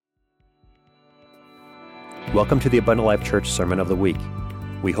Welcome to the Abundant Life Church Sermon of the Week.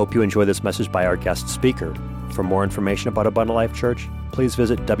 We hope you enjoy this message by our guest speaker. For more information about Abundant Life Church, please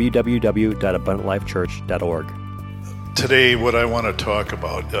visit www.abundantlifechurch.org. Today, what I want to talk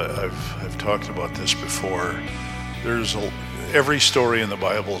about, I've talked about this before. Every story in the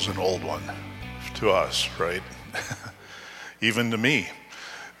Bible is an old one to us, right? Even to me.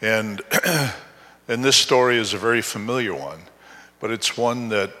 And this story is a very familiar one, but it's one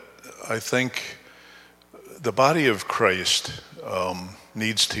that I think the body of Christ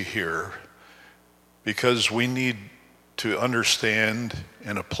needs to hear, because we need to understand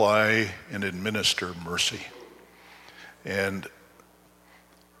and apply and administer mercy. And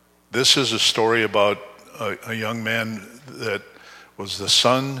this is a story about a young man that was the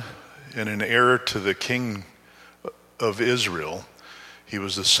son and an heir to the king of Israel. He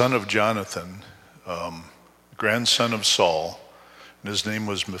was the son of Jonathan, grandson of Saul, and his name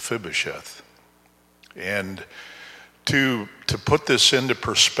was Mephibosheth. And to put this into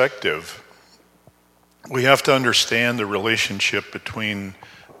perspective, we have to understand the relationship between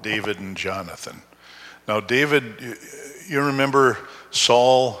David and Jonathan. Now, David, you remember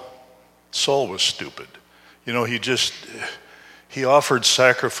Saul? Saul was stupid. You know, he offered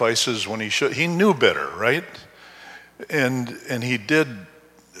sacrifices when he should. He knew better, right? And he did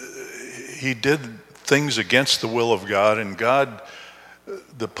things against the will of God, and God,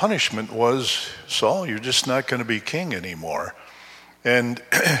 the punishment was, Saul, you're just not going to be king anymore. And,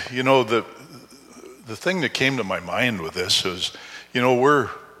 you know, the thing that came to my mind with this is, you know, we're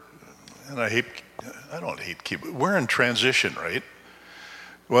in transition, right?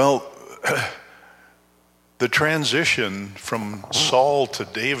 Well, the transition from Saul to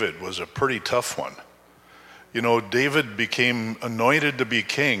David was a pretty tough one. You know, David became anointed to be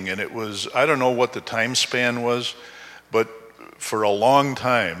king, and it was, I don't know what the time span was, but for a long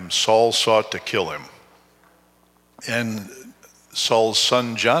time, Saul sought to kill him. And Saul's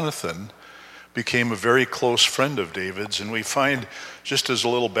son, Jonathan, became a very close friend of David's. And we find, just as a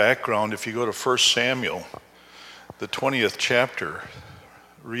little background, if you go to 1 Samuel, the 20th chapter,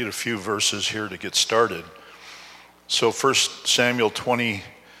 read a few verses here to get started. So 1 Samuel 20,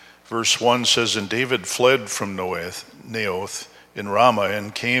 verse 1 says, "And David fled from Naoth in Ramah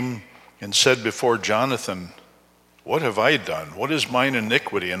and came and said before Jonathan, What have I done? What is mine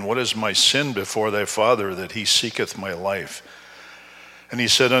iniquity, and what is my sin before thy father, that he seeketh my life? And he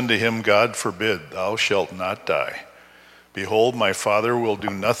said unto him, God forbid, thou shalt not die. Behold, my father will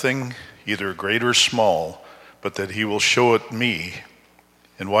do nothing, either great or small, but that he will show it me.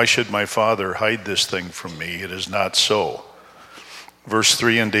 And why should my father hide this thing from me? It is not so." Verse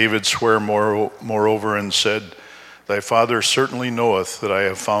 3, "And David sware moreover and said, Thy father certainly knoweth that I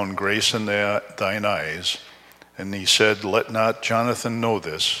have found grace in thine eyes. And he said, Let not Jonathan know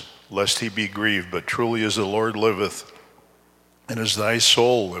this, lest he be grieved. But truly as the Lord liveth, and as thy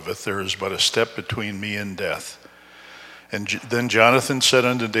soul liveth, there is but a step between me and death. And then Jonathan said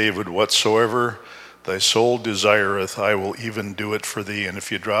unto David, Whatsoever thy soul desireth, I will even do it for thee." And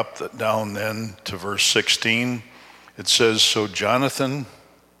if you drop that down then to verse 16, it says, "So Jonathan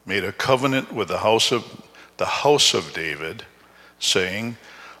made a covenant with the house of David, saying,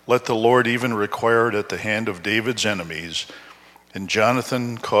 Let the Lord even require it at the hand of David's enemies. And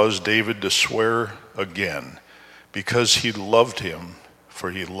Jonathan caused David to swear again, because he loved him, for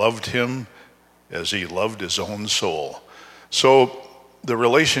he loved him as he loved his own soul." So the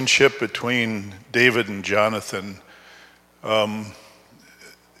relationship between David and Jonathan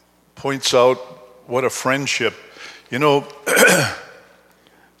points out what a friendship. You know,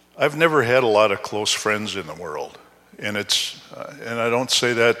 I've never had a lot of close friends in the world. And I don't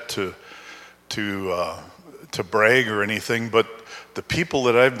say that to brag or anything, but the people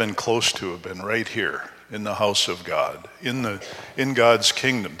that I've been close to have been right here in the house of God, in God's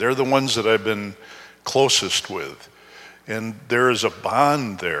kingdom. They're the ones that I've been closest with. And there is a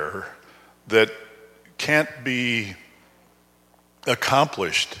bond there that can't be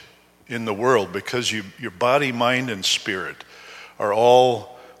accomplished in the world, because your body, mind, and spirit are all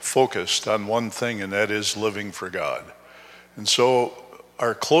focused on one thing, and that is living for God. And so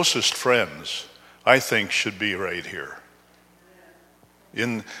our closest friends, I think, should be right here.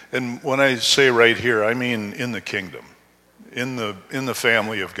 And when I say right here, I mean in the kingdom, in the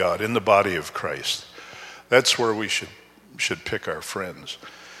family of God, in the body of Christ. That's where we should pick our friends.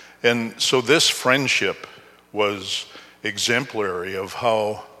 And so this friendship was exemplary of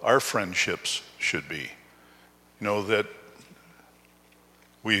how our friendships should be. You know, that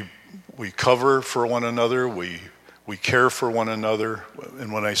we cover for one another, we care for one another.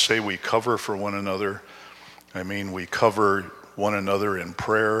 And when I say we cover for one another, I mean we cover one another in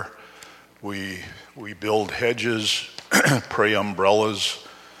prayer. We build hedges, pray umbrellas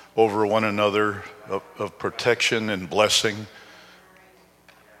over one another of protection and blessing.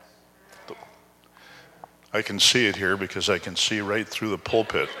 I can see it here because I can see right through the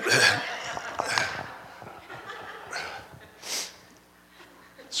pulpit.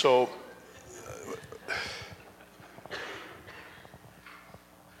 So,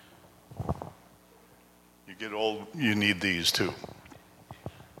 you get old, you need these too.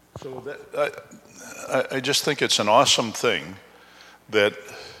 So I just think it's an awesome thing that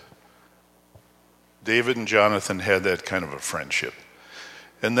David and Jonathan had that kind of a friendship.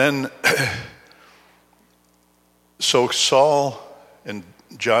 And then, so Saul and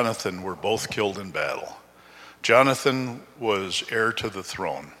Jonathan were both killed in battle. Jonathan was heir to the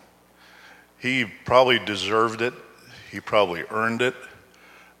throne. He probably deserved it. He probably earned it.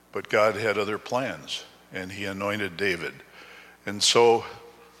 But God had other plans, and he anointed David. And so,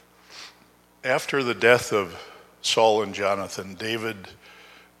 after the death of Saul and Jonathan, David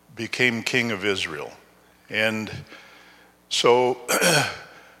became king of Israel. And so,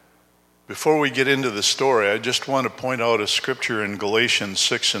 before we get into the story, I just want to point out a scripture in Galatians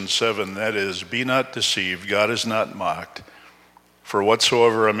 6 and 7. That is, be not deceived, God is not mocked. For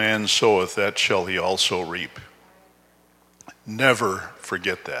whatsoever a man soweth, that shall he also reap. Never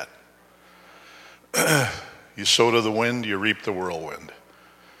forget that. You sow to the wind, you reap the whirlwind.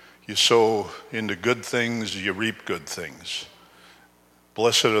 You sow into good things, you reap good things.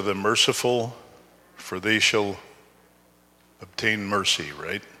 Blessed are the merciful, for they shall obtain mercy,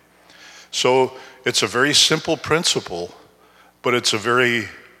 right? So it's a very simple principle, but it's a very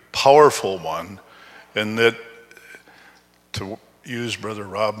powerful one, and that, to use Brother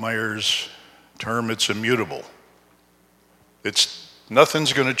Rob Meyer's term, it's immutable.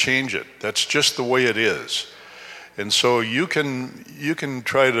 Nothing's going to change it. That's just the way it is. And so you can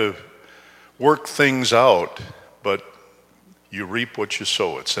try to work things out, but you reap what you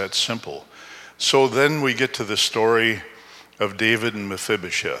sow. It's that simple. So then we get to the story of David and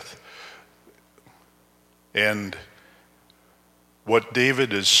Mephibosheth. And what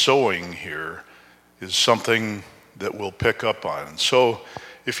David is sowing here is something that we'll pick up on. So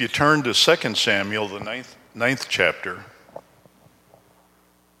if you turn to 2 Samuel, the ninth chapter,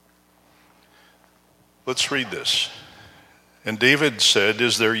 let's read this. And David said,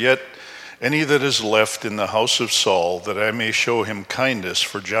 is there yet any that is left in the house of Saul, that I may show him kindness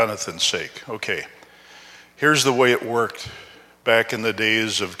for Jonathan's sake? Okay, here's the way it worked back in the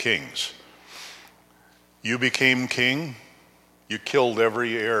days of kings. You became king, you killed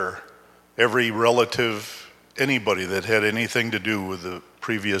every heir, every relative, anybody that had anything to do with the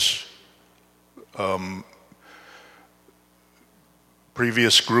previous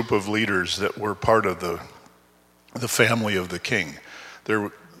group of leaders that were part of the family of the king.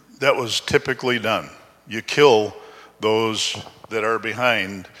 That was typically done. You kill those that are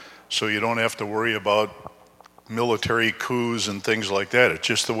behind, so you don't have to worry about military coups and things like that. It's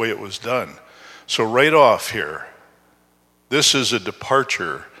just the way it was done. So right off here, this is a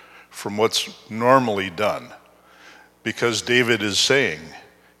departure from what's normally done, because David is saying,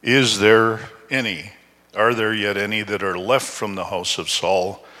 are there yet any that are left from the house of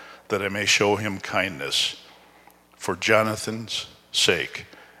Saul, that I may show him kindness for Jonathan's sake?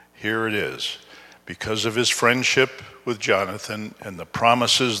 Here it is. Because of his friendship with Jonathan and the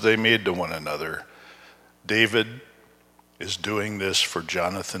promises they made to one another, David is doing this for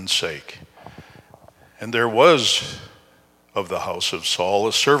Jonathan's sake. And there was of the house of Saul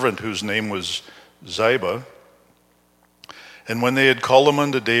a servant whose name was Ziba. And when they had called him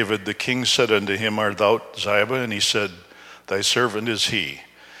unto David, the king said unto him, art thou Ziba? And he said, thy servant is he.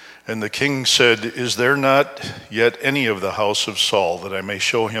 And the king said, is there not yet any of the house of Saul, that I may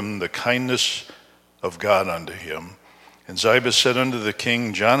show him the kindness of God unto him? And Ziba said unto the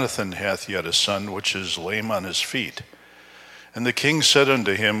king, Jonathan hath yet a son, which is lame on his feet. And the king said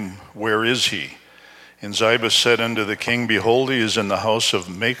unto him, where is he? And Ziba said unto the king, behold, he is in the house of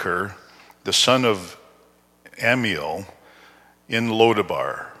Machir, the son of Ammiel, in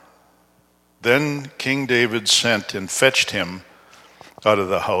Lodabar. Then King David sent and fetched him out of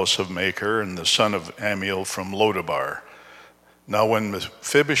the house of Machir, and the son of Ammiel from Lodabar. Now when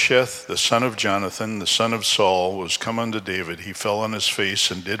Mephibosheth, the son of Jonathan, the son of Saul, was come unto David, he fell on his face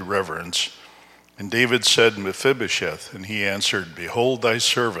and did reverence. And David said, Mephibosheth, and he answered, behold thy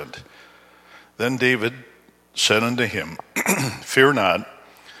servant. Then David said unto him, fear not,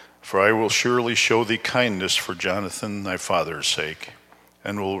 for I will surely show thee kindness for Jonathan thy father's sake,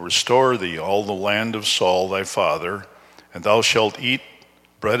 and will restore thee all the land of Saul thy father, and thou shalt eat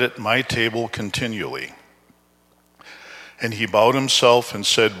bread at my table continually. And he bowed himself and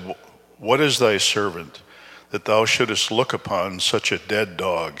said, what is thy servant, that thou shouldest look upon such a dead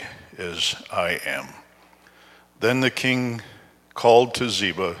dog as I am? Then the king called to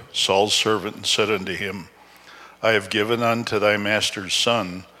Ziba, Saul's servant, and said unto him, I have given unto thy master's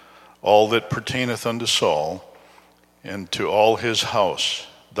son all that pertaineth unto Saul, and to all his house.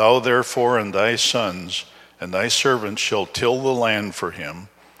 Thou therefore and thy sons and thy servants shall till the land for him,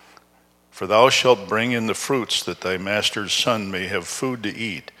 for thou shalt bring in the fruits, that thy master's son may have food to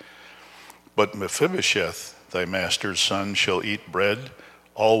eat. But Mephibosheth, thy master's son, shall eat bread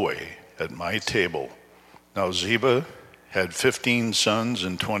always at my table. Now Ziba had 15 sons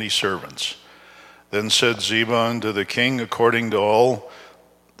and 20 servants. Then said Ziba unto the king, according to all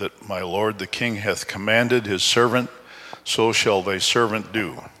that my lord the king hath commanded his servant, so shall thy servant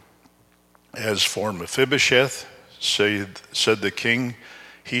do. As for Mephibosheth, said the king,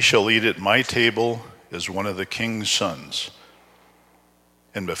 he shall eat at my table as one of the king's sons.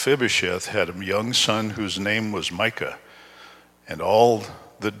 And Mephibosheth had a young son whose name was Micah, and all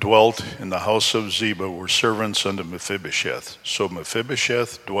that dwelt in the house of Ziba were servants unto Mephibosheth. So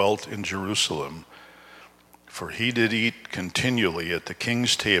Mephibosheth dwelt in Jerusalem, for he did eat continually at the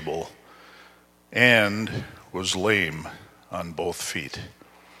king's table, and was lame on both feet.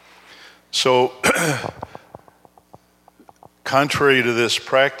 So, contrary to this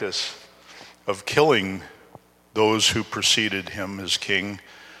practice of killing those who preceded him as king,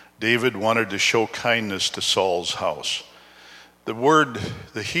 David wanted to show kindness to Saul's house.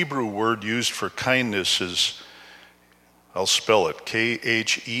 The Hebrew word used for kindness is, I'll spell it,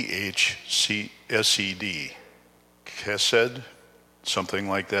 Khehchsed, chesed, something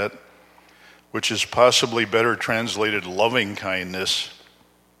like that, which is possibly better translated loving kindness,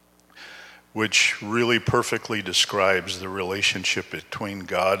 which really perfectly describes the relationship between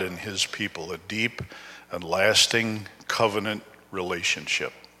God and his people, a deep and lasting covenant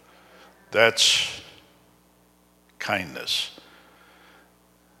relationship. That's kindness.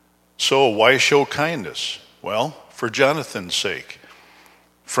 So why show kindness? Well, for Jonathan's sake.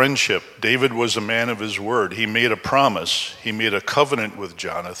 Friendship. David was a man of his word. He made a promise. He made a covenant with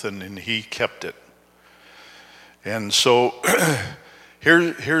Jonathan, and he kept it. And so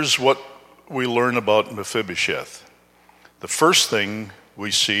here's what we learn about Mephibosheth. The first thing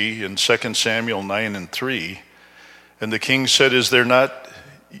we see in 2 Samuel 9 and 3, and the king said, Is there not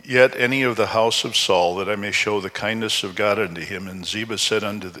yet any of the house of Saul, that I may show the kindness of God unto him? And Ziba said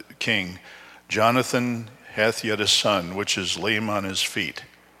unto the king, Jonathan hath yet a son, which is lame on his feet.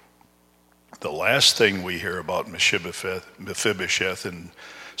 The last thing we hear about Mephibosheth in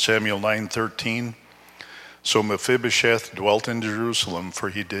Samuel 9:13, so Mephibosheth dwelt in Jerusalem, for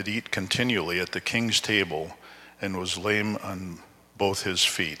he did eat continually at the king's table, and was lame on both his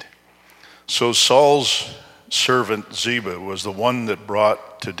feet. So Saul's servant Ziba was the one that was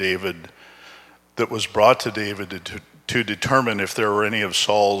brought to David to determine if there were any of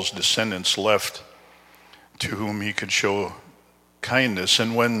Saul's descendants left to whom he could show kindness.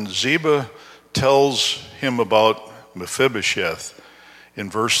 And when Ziba tells him about Mephibosheth in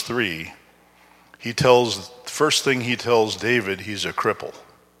verse 3, the first thing he tells David, he's a cripple.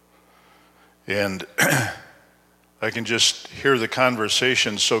 And I can just hear the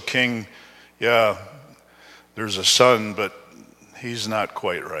conversation. So king, yeah, there's a son, but he's not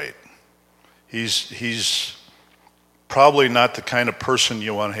quite right. He's probably not the kind of person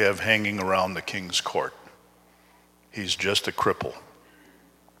you want to have hanging around the king's court. He's just a cripple.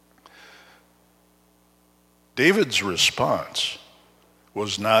 David's response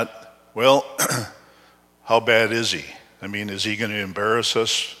was not, well, how bad is he? I mean, is he going to embarrass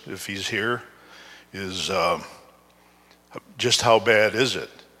us if he's here? Just how bad is it?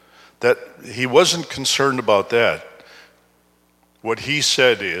 That he wasn't concerned about that. What he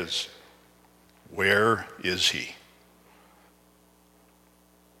said is, where is he?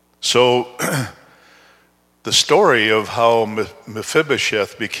 So the story of how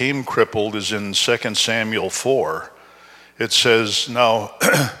Mephibosheth became crippled is in 2 Samuel 4. It says, now,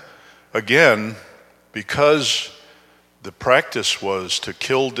 again, because the practice was to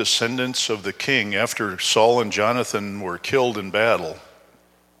kill descendants of the king after Saul and Jonathan were killed in battle,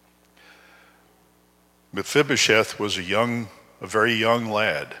 Mephibosheth was a very young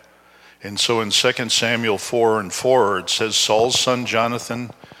lad. And so in 2 Samuel 4:4, it says, Saul's son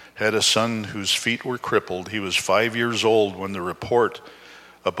Jonathan had a son whose feet were crippled. He was 5 years old when the report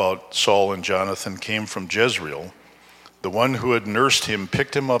about Saul and Jonathan came from Jezreel. The one who had nursed him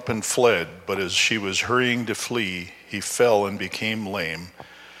picked him up and fled, but as she was hurrying to flee, he fell and became lame.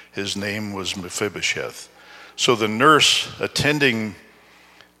 His name was Mephibosheth. So the nurse attending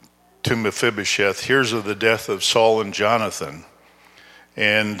to Mephibosheth hears of the death of Saul and Jonathan,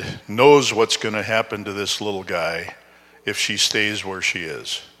 and knows what's going to happen to this little guy if she stays where she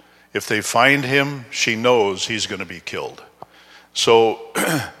is. If they find him, she knows he's going to be killed. So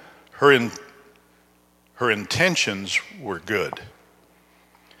her intentions were good.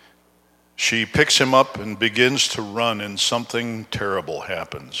 She picks him up and begins to run, and something terrible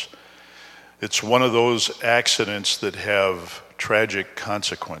happens. It's one of those accidents that have tragic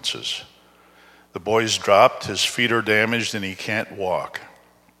consequences. The boy's dropped, his feet are damaged, and he can't walk.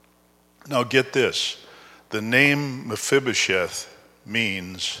 Now get this. The name Mephibosheth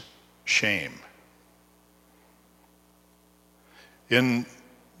means shame. In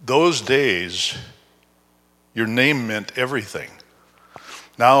those days, your name meant everything.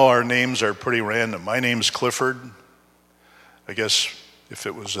 Now our names are pretty random. My name's Clifford. I guess if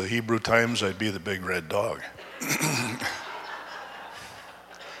it was the Hebrew times, I'd be the big red dog.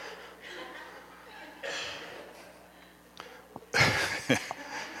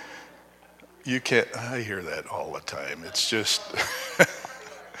 You can't, I hear that all the time. It's just,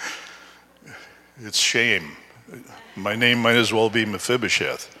 it's shame. My name might as well be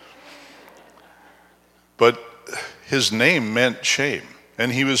Mephibosheth. But his name meant shame,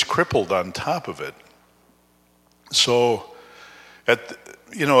 and he was crippled on top of it. So, at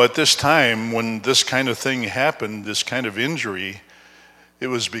this time, when this kind of thing happened, this kind of injury, it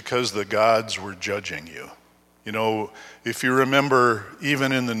was because the gods were judging you. You know, if you remember,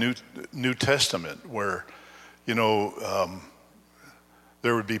 even in the New Testament, where, there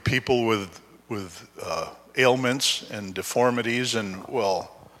would be people with ailments and deformities, and,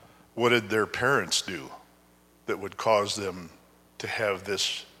 well, what did their parents do that would cause them to have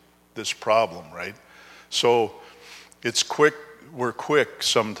this problem, right? So we're quick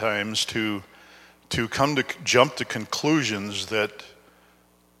sometimes to jump to conclusions that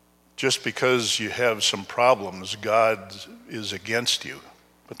just because you have some problems, God is against you.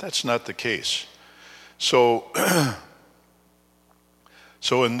 But that's not the case. So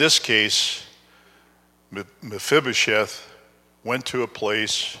in this case, Mephibosheth went to a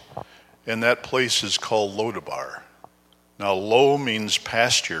place, and that place is called Lodabar. Now, Lo means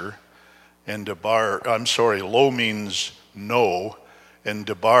pasture, and Lo means no, and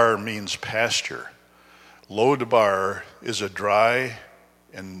Debar means pasture. Lodabar is a dry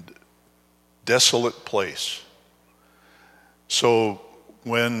and desolate place. So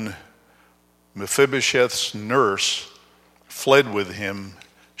when Mephibosheth's nurse fled with him,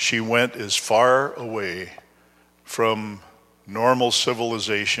 she went as far away from normal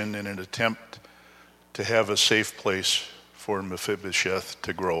civilization in an attempt to have a safe place for Mephibosheth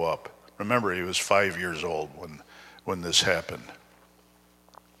to grow up. Remember, he was 5 years old when this happened.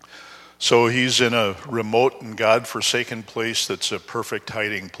 So he's in a remote and God-forsaken place that's a perfect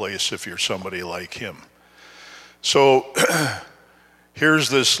hiding place if you're somebody like him. So here's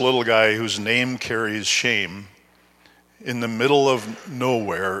this little guy whose name carries shame in the middle of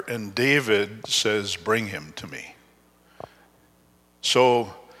nowhere, and David says, "Bring him to me."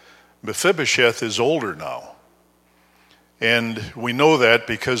 So Mephibosheth is older now. And we know that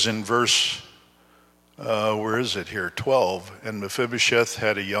because in verse 12, and Mephibosheth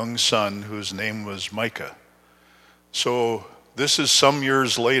had a young son whose name was Micah. So this is some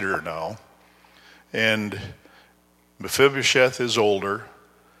years later now, and Mephibosheth is older,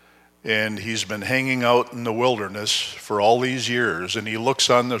 and he's been hanging out in the wilderness for all these years, and he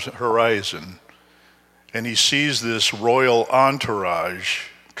looks on the horizon, and he sees this royal entourage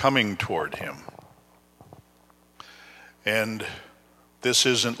coming toward him. And this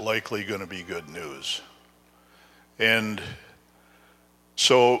isn't likely going to be good news. And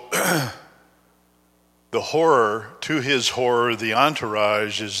so to his horror, the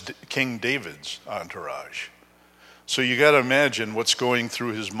entourage is King David's entourage. So you got to imagine what's going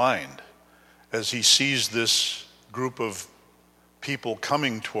through his mind as he sees this group of people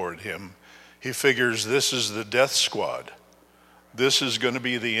coming toward him. He figures, this is the death squad. This is going to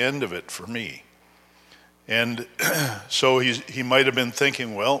be the end of it for me. And so he might have been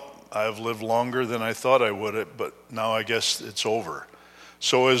thinking, well, I've lived longer than I thought I would, but now I guess it's over.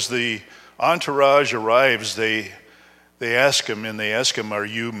 So as the entourage arrives, they ask him, "Are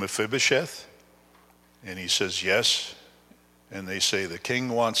you Mephibosheth?" And he says, "Yes." And they say, "The king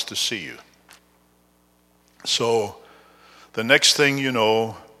wants to see you." So the next thing you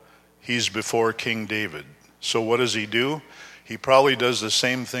know, he's before King David. So what does he do? He probably does the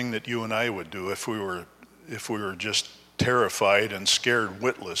same thing that you and I would do if we were just terrified and scared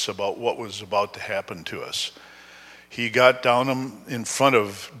witless about what was about to happen to us. He got down in front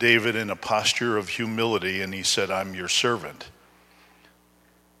of David in a posture of humility, and he said, "I'm your servant."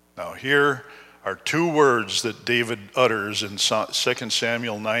 Now here, are two words that David utters in 2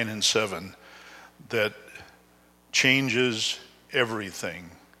 Samuel 9 and 7 that changes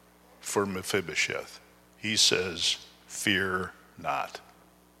everything for Mephibosheth. He says, "Fear not.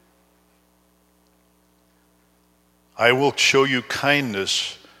 I will show you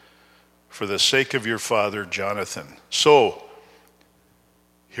kindness for the sake of your father Jonathan." So,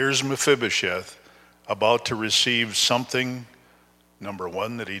 here's Mephibosheth about to receive something, number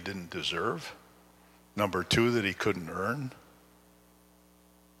one, that he didn't deserve, number two, that he couldn't earn,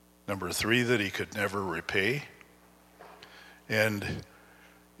 number three, that he could never repay. And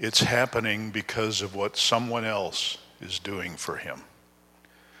it's happening because of what someone else is doing for him.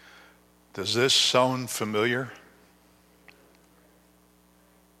 Does this sound familiar?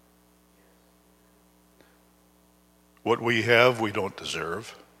 What we have, we don't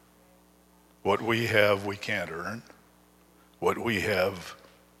deserve. What we have, we can't earn. What we have,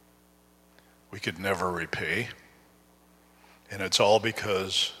 we could never repay. And it's all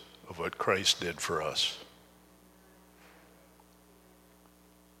because of what Christ did for us.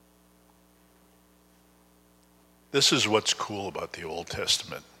 This is what's cool about the Old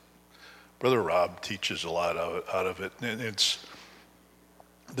Testament. Brother Rob teaches a lot out of it. And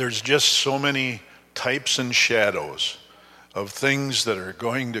there's just so many types and shadows of things that are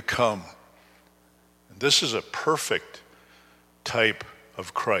going to come. And this is a perfect type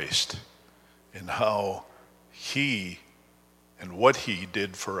of Christ in how he and what he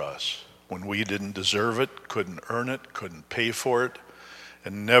did for us when we didn't deserve it, couldn't earn it, couldn't pay for it,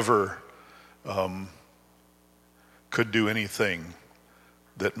 and never could do anything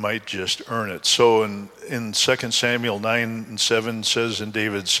that might just earn it. So in 2 Samuel 9 and 7 says, "And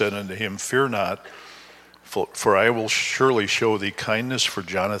David said unto him, Fear not, for I will surely show thee kindness for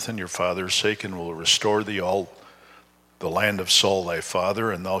Jonathan your father's sake, and will restore thee all the land of Saul thy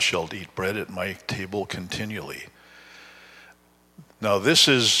father, and thou shalt eat bread at my table continually." Now this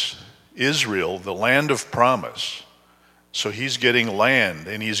is Israel, the land of promise. So he's getting land,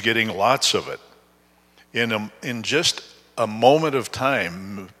 and he's getting lots of it. In just a moment of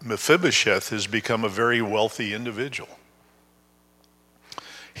time, Mephibosheth has become a very wealthy individual.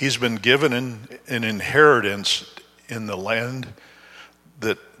 He's been given an inheritance in the land,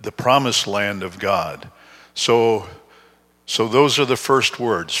 the promised land of God. So those are the first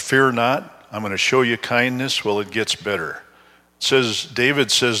words. Fear not, I'm going to show you kindness. Well, it gets better.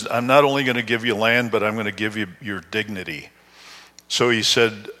 David says, I'm not only going to give you land, but I'm going to give you your dignity. So he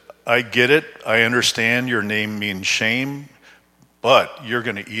said, I get it. I understand your name means shame, but you're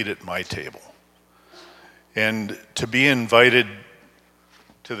going to eat at my table. And to be invited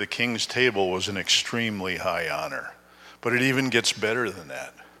to the king's table was an extremely high honor. But it even gets better than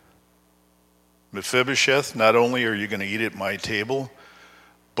that. Mephibosheth, not only are you going to eat at my table,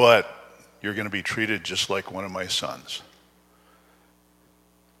 but you're going to be treated just like one of my sons.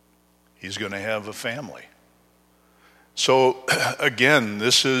 He's going to have a family. So again,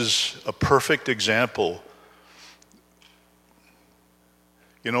 this is a perfect example.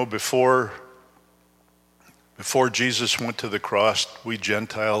 You know, before Jesus went to the cross, we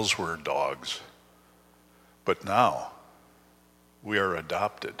Gentiles were dogs. But now, we are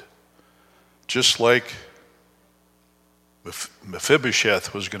adopted. Just like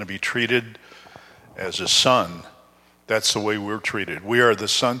Mephibosheth was going to be treated as a son, that's the way we're treated. We are the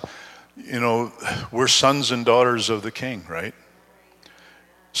son. You know, we're sons and daughters of the King, right?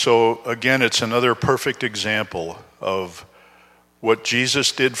 So again, it's another perfect example of what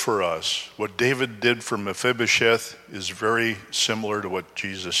Jesus did for us. What David did for Mephibosheth is very similar to what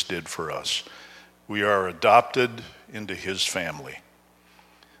Jesus did for us. We are adopted into his family.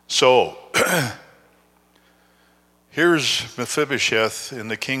 So, here's Mephibosheth in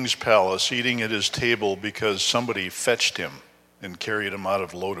the king's palace eating at his table because somebody fetched him and carried him out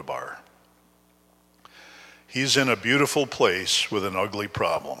of Lodabar. He's in a beautiful place with an ugly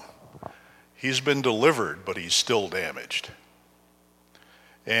problem. He's been delivered, but he's still damaged.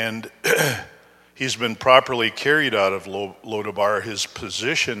 And he's been properly carried out of Lodabar. His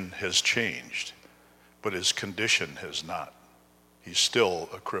position has changed, but his condition has not. He's still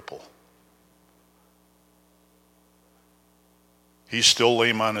a cripple. He's still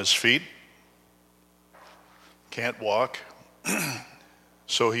lame on his feet, can't walk.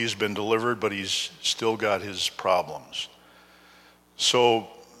 So he's been delivered, but he's still got his problems. So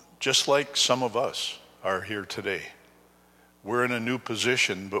just like some of us are here today, we're in a new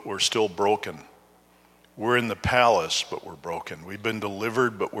position, but we're still broken. We're in the palace, but we're broken. We've been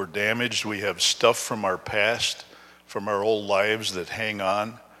delivered, but we're damaged. We have stuff from our past, from our old lives that hang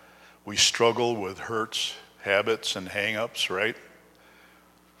on. We struggle with hurts, habits, and hang-ups, right?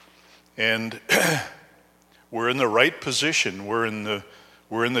 And we're in the right position. We're in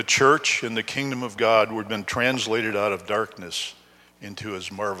the church, in the kingdom of God. We've been translated out of darkness into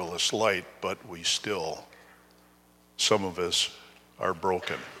his marvelous light, but we still, some of us, are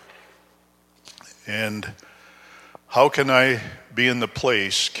broken. And how can I be in the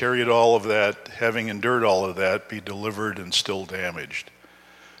place, carried all of that, having endured all of that, be delivered and still damaged?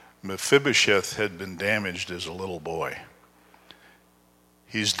 Mephibosheth had been damaged as a little boy.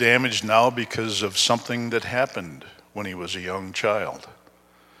 He's damaged now because of something that happened when he was a young child.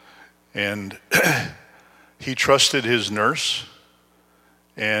 And he trusted his nurse,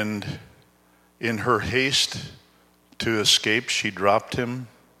 and in her haste to escape, she dropped him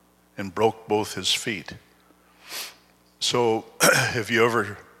and broke both his feet. So, have you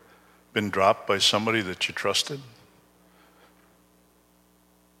ever been dropped by somebody that you trusted?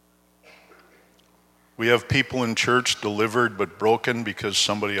 We have people in church delivered but broken because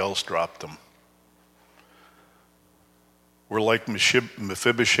somebody else dropped them. We're like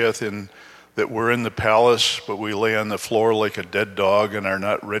Mephibosheth in that we're in the palace, but we lay on the floor like a dead dog and are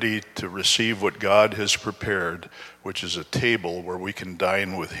not ready to receive what God has prepared, which is a table where we can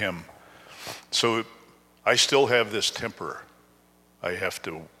dine with him. So I still have this temper I have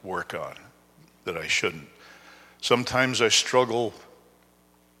to work on that I shouldn't. Sometimes I struggle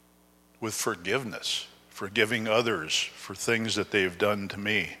with forgiveness, forgiving others for things that they've done to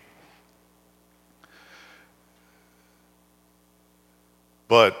me.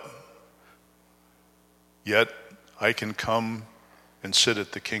 But yet I can come and sit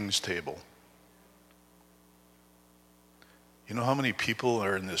at the king's table. You know how many people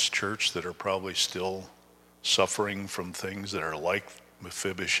are in this church that are probably still suffering from things that are like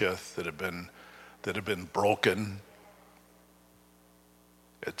Mephibosheth, that have been broken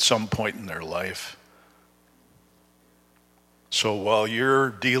at some point in their life? So while you're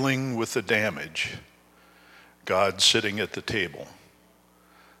dealing with the damage, God's sitting at the table.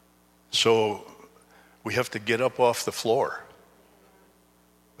 So we have to get up off the floor.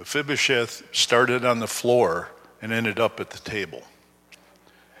 Mephibosheth started on the floor and ended up at the table.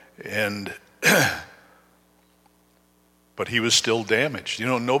 And but he was still damaged. You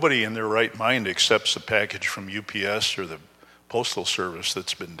know, nobody in their right mind accepts a package from UPS or the Postal Service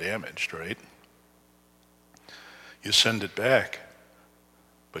that's been damaged, right? You send it back.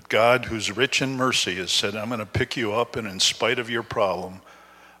 But God, who's rich in mercy, has said, I'm going to pick you up, and in spite of your problem,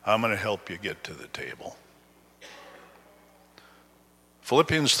 I'm going to help you get to the table.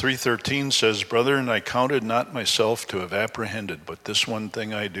 Philippians 3:13 says, Brethren, I counted not myself to have apprehended, but this one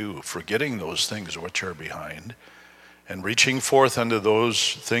thing I do, forgetting those things which are behind, and reaching forth unto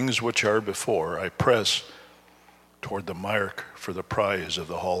those things which are before, I press toward the mark for the prize of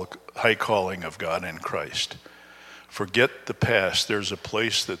the high calling of God in Christ. Forget the past. There's a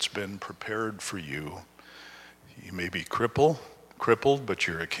place that's been prepared for you. You may be crippled, but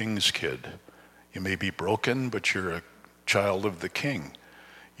you're a king's kid. You may be broken, but you're a child of the king.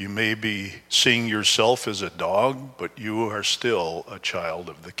 You may be seeing yourself as a dog, but you are still a child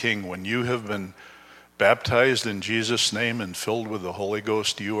of the king. When you have been baptized in Jesus' name and filled with the Holy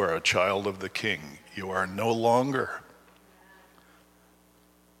Ghost, you are a child of the king. You are no longer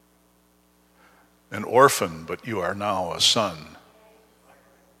an orphan, but you are now a son.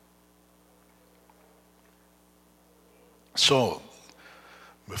 So,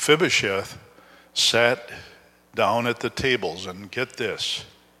 Mephibosheth sat down at the tables, and get this,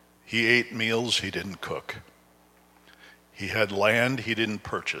 he ate meals he didn't cook. He had land he didn't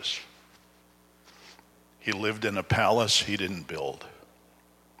purchase. He lived in a palace he didn't build.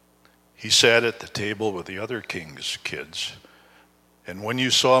 He sat at the table with the other king's kids. And when you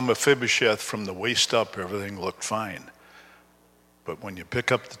saw Mephibosheth from the waist up, everything looked fine. But when you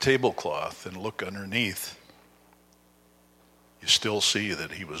pick up the tablecloth and look underneath, you still see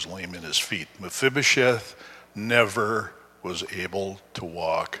that he was lame in his feet. Mephibosheth never was able to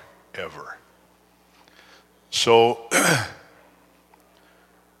walk ever. So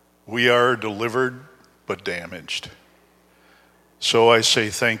we are delivered but damaged. So I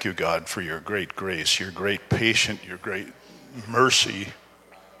say thank you, God, for your great grace, your great patience, your great mercy.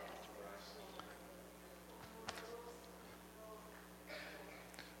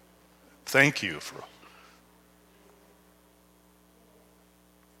 Thank you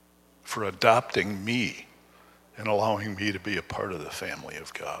for adopting me and allowing me to be a part of the family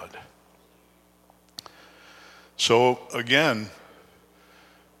of God. So again,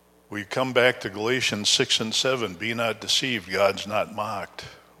 we come back to Galatians 6 and 7. Be not deceived, God's not mocked.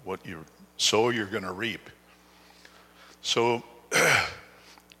 What you sow, you're going to reap. So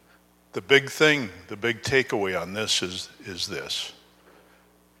the big thing, the big takeaway on this is this.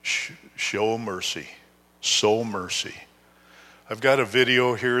 show mercy, sow mercy. I've got a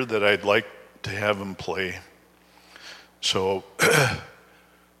video here that I'd like to have him play. So,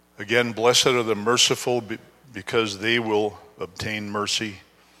 again, blessed are the merciful because they will obtain mercy.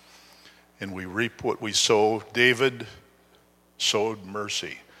 And we reap what we sow. David sowed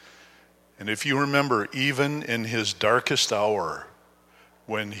mercy. And if you remember, even in his darkest hour,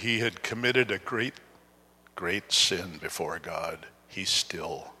 when he had committed a great, great sin before God, he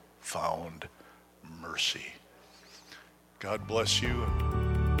still found mercy. God bless you.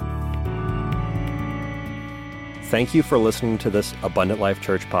 Thank you for listening to this Abundant Life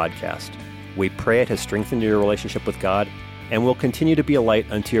Church podcast. We pray it has strengthened your relationship with God and will continue to be a light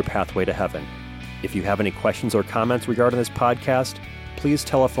unto your pathway to heaven. If you have any questions or comments regarding this podcast, please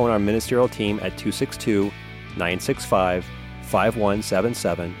telephone our ministerial team at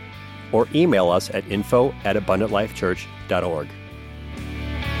 262-965-5177 or email us at info@abundantlifechurch.org.